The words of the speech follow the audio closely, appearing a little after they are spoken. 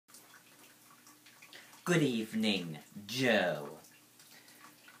Good evening, Joe.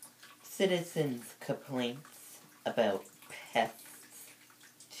 Citizens' complaints about pests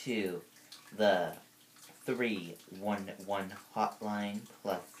to the 311 hotline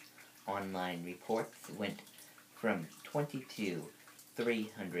plus online reports went from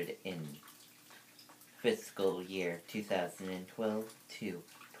 22,300 in fiscal year 2012 to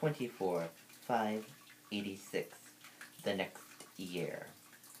 24,586 the next year.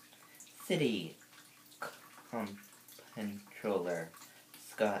 City Comptroller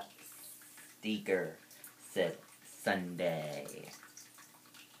Scott Steger said Sunday.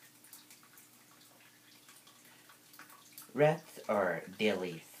 Rats are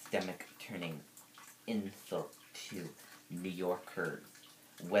daily stomach-turning insult to New Yorkers,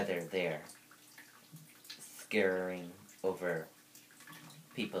 whether they're scurrying over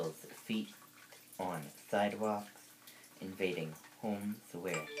people's feet on sidewalks, invading homes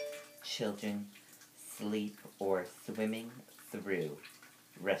where children sleep, or swimming through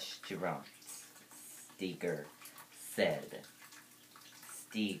restaurants, Steger said.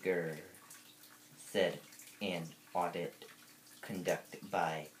 Steger said an audit conducted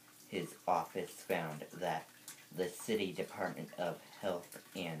by his office found that the City Department of Health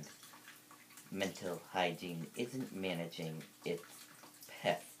and Mental Hygiene isn't managing its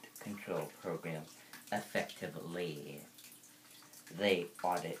pest control program effectively. The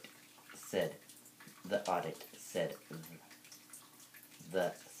audit said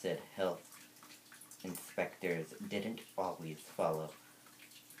health inspectors didn't always follow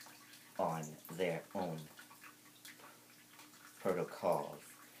on their own protocols,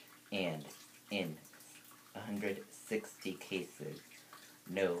 and in 160 cases,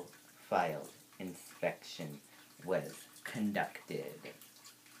 no filed inspection was conducted.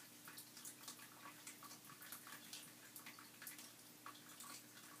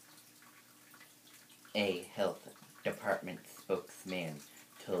 A health department spokesman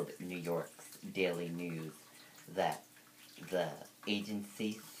told New York's Daily News that the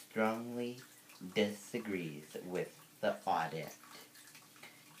agency strongly disagrees with the audit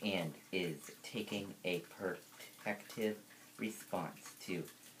and is taking a protective response to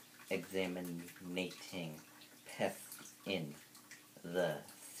examining pests in the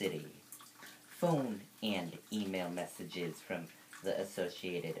city. Phone and email messages from the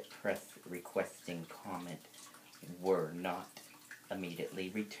Associated Press requesting comment were not immediately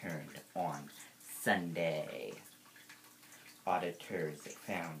returned on Sunday. Auditors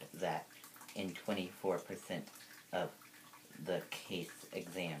found that in 24% of the case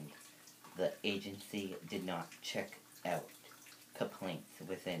examined, the agency did not check out complaints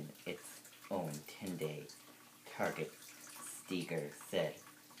within its own 10-day target, Steger said.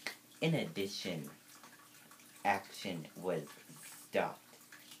 In addition, action was stopped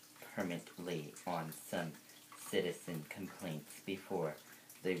permanently on some citizen complaints before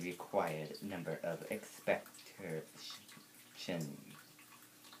the required number of inspection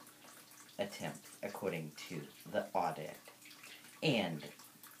attempts, according to the audit. And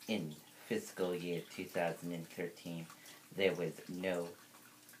in fiscal year 2013, there was no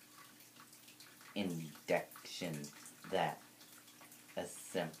induction that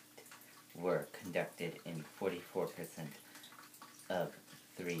attempts were conducted in 44% of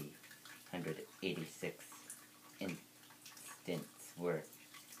 386 instances where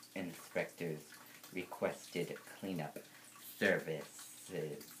inspectors requested cleanup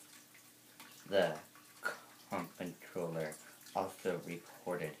services. The comptroller also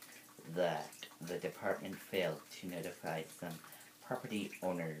reported that the department failed to notify some property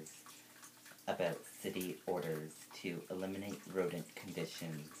owners about city orders to eliminate rodent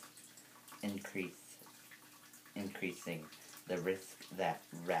conditions, increasing the risk that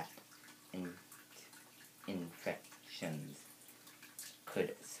rat infections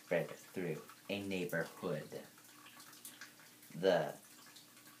could spread through a neighborhood. The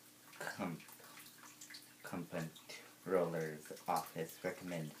comptroller's office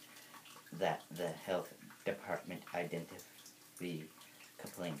recommended that the health department identify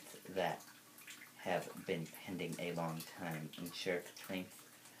complaints that have been pending a long time, ensure complaints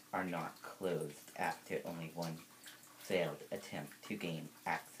are not closed after only one failed attempt to gain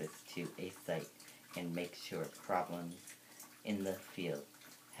access to a site, and make sure problems in the field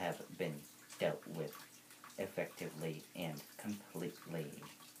have been dealt with effectively and completely.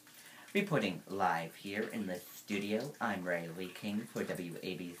 Reporting live here in the studio, I'm Riley King for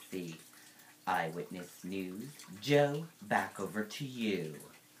WABC Eyewitness News. Joe, back over to you.